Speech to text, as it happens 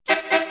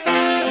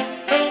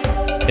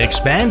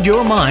Expand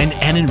your mind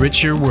and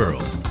enrich your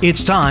world.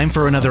 It's time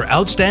for another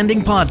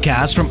outstanding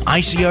podcast from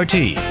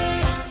ICRT.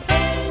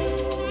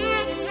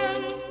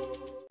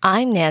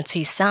 I'm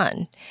Nancy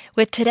Sun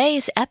with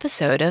today's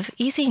episode of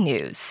Easy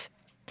News.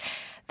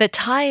 The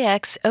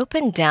Tai-Ex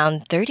opened down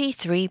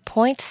 33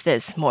 points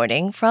this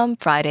morning from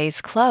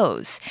Friday's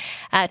close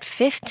at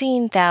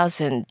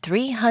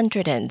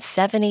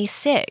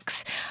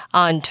 15,376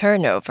 on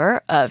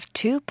turnover of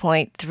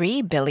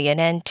 2.3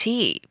 billion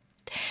NT.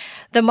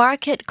 The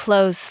market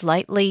closed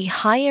slightly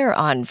higher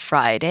on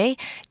Friday,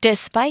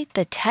 despite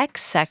the tech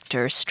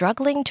sector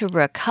struggling to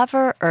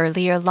recover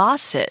earlier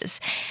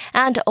losses,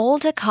 and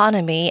old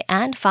economy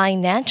and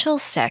financial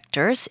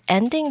sectors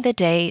ending the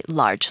day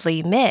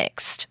largely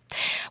mixed.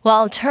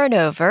 While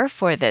turnover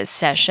for this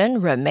session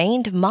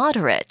remained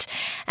moderate,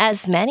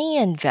 as many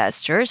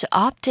investors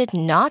opted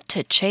not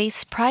to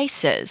chase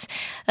prices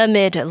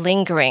amid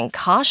lingering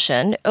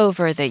caution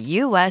over the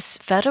U.S.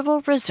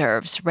 Federal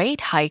Reserve's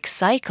rate hike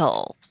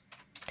cycle.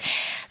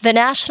 The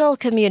National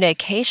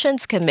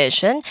Communications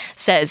Commission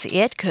says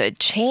it could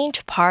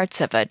change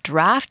parts of a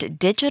draft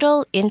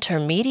Digital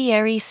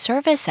Intermediary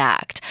Service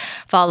Act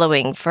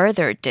following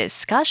further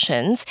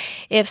discussions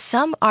if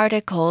some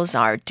articles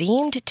are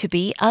deemed to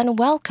be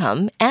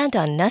unwelcome and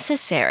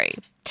unnecessary.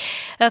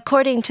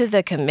 According to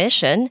the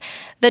Commission,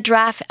 the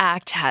draft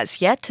act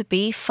has yet to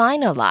be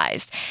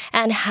finalized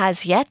and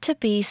has yet to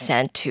be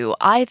sent to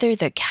either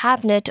the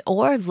Cabinet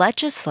or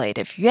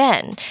Legislative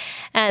Yuan,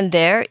 and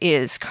there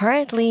is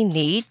currently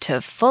need to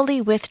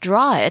fully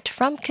withdraw it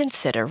from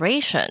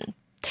consideration.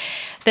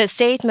 The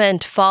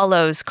statement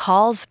follows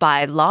calls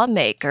by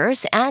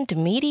lawmakers and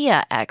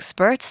media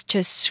experts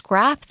to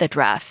scrap the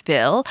draft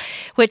bill,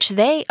 which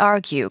they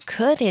argue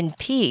could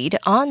impede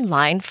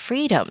online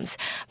freedoms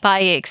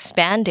by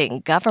expanding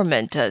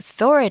government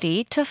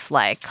authority to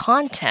flag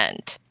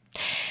content.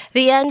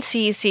 The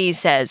NCC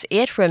says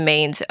it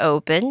remains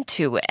open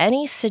to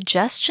any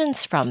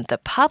suggestions from the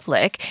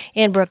public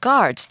in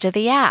regards to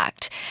the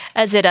act,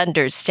 as it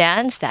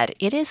understands that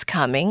it is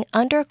coming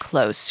under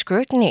close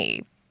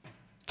scrutiny.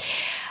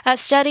 A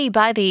study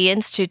by the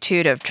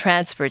Institute of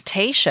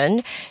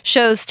Transportation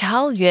shows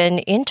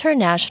Taoyuan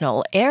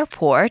International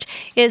Airport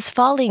is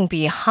falling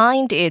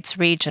behind its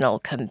regional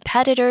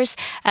competitors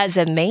as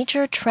a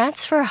major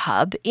transfer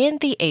hub in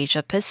the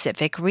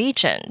Asia-Pacific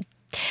region.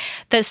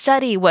 The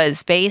study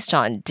was based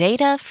on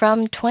data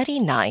from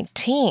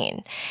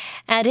 2019,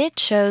 and it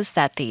shows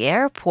that the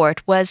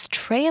airport was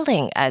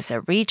trailing as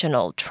a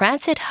regional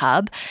transit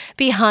hub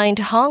behind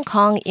Hong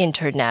Kong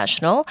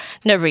International,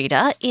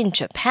 Narita in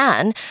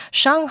Japan,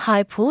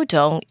 Shanghai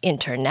Pudong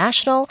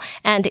International,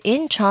 and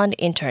Incheon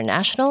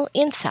International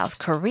in South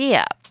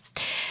Korea.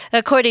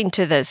 According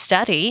to the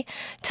study,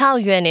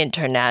 Taoyuan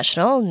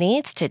International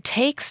needs to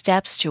take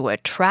steps to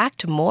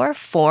attract more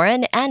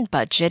foreign and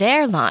budget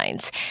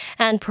airlines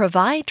and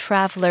provide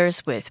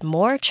travelers with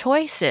more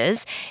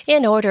choices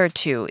in order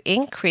to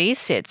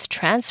increase its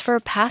transfer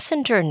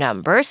passenger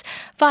numbers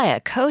via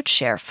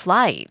codeshare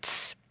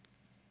flights.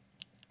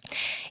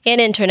 In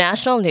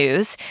international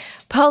news,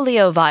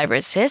 polio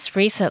viruses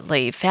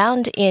recently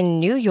found in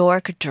New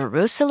York,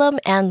 Jerusalem,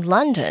 and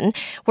London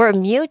were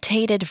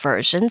mutated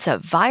versions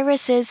of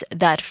viruses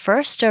that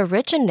first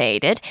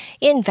originated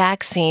in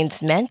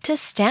vaccines meant to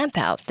stamp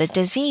out the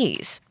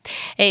disease.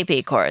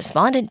 AP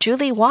correspondent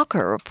Julie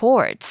Walker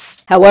reports.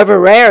 However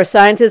rare,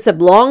 scientists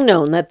have long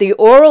known that the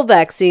oral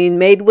vaccine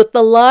made with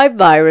the live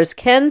virus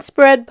can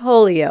spread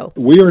polio.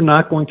 We are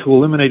not going to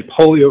eliminate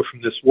polio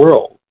from this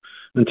world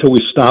until we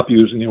stop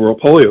using the oral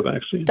polio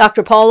vaccine.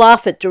 Dr. Paul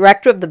Offit,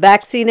 director of the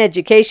Vaccine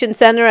Education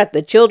Center at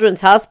the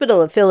Children's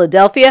Hospital of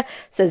Philadelphia,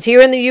 says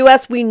here in the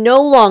U.S. we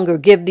no longer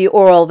give the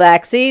oral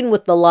vaccine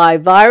with the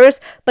live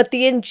virus, but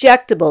the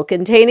injectable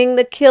containing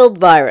the killed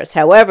virus.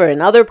 However, in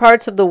other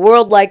parts of the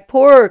world, like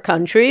poorer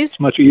countries, it's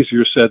much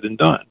easier said than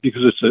done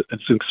because it's an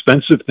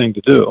expensive thing to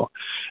do,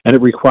 and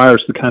it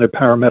requires the kind of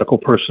paramedical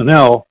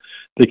personnel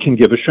they can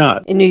give a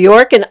shot. In New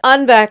York, an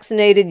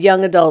unvaccinated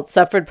young adult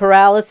suffered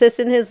paralysis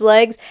in his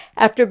legs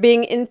after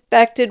being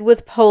infected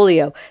with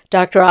polio.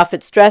 Dr.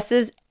 Offit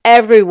stresses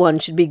everyone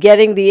should be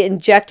getting the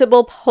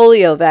injectable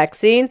polio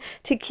vaccine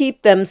to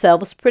keep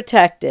themselves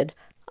protected.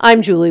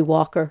 I'm Julie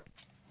Walker.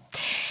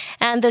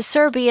 And the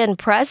Serbian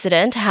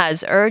president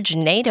has urged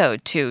NATO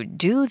to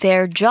do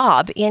their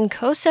job in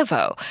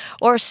Kosovo,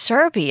 or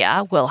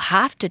Serbia will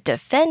have to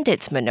defend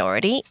its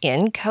minority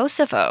in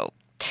Kosovo.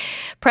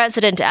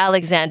 President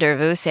Alexander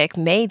Vučić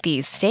made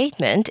the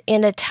statement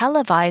in a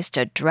televised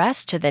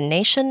address to the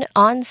nation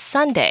on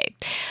Sunday,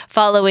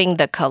 following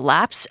the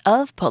collapse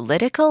of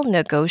political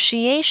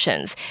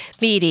negotiations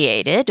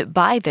mediated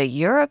by the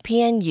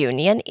European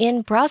Union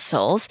in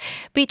Brussels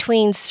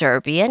between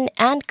Serbian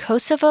and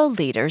Kosovo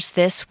leaders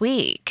this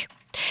week.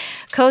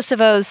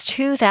 Kosovo's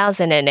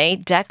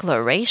 2008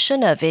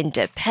 Declaration of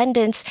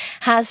Independence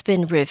has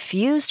been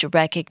refused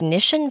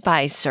recognition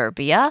by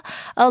Serbia,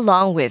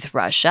 along with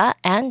Russia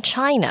and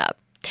China.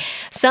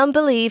 Some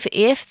believe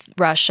if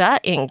Russia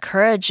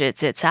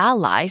encourages its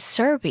ally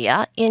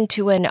Serbia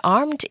into an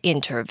armed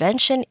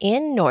intervention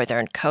in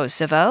northern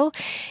Kosovo,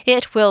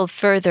 it will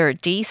further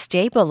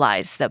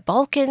destabilize the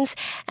Balkans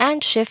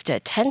and shift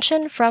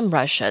attention from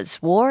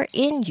Russia's war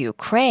in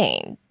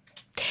Ukraine.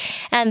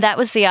 And that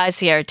was the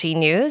ICRT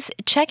News.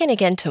 Check in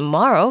again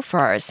tomorrow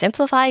for our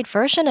simplified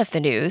version of the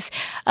news,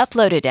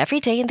 uploaded every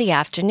day in the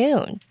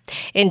afternoon.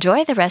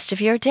 Enjoy the rest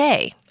of your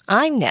day.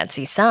 I'm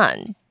Nancy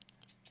Sun.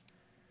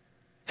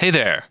 Hey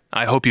there!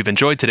 I hope you've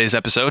enjoyed today's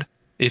episode.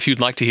 If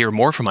you'd like to hear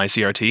more from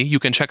ICRT, you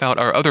can check out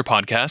our other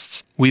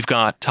podcasts. We've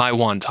got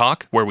Taiwan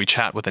Talk, where we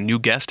chat with a new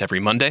guest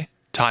every Monday,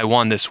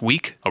 Taiwan This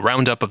Week, a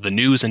roundup of the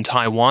news in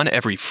Taiwan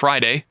every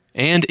Friday,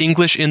 and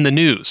English in the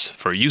News,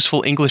 for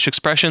useful English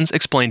expressions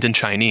explained in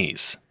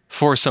Chinese.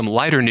 For some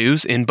lighter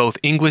news in both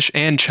English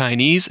and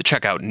Chinese,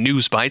 check out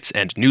News Bites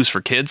and News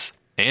for Kids.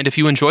 And if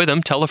you enjoy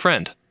them, tell a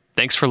friend.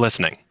 Thanks for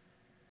listening.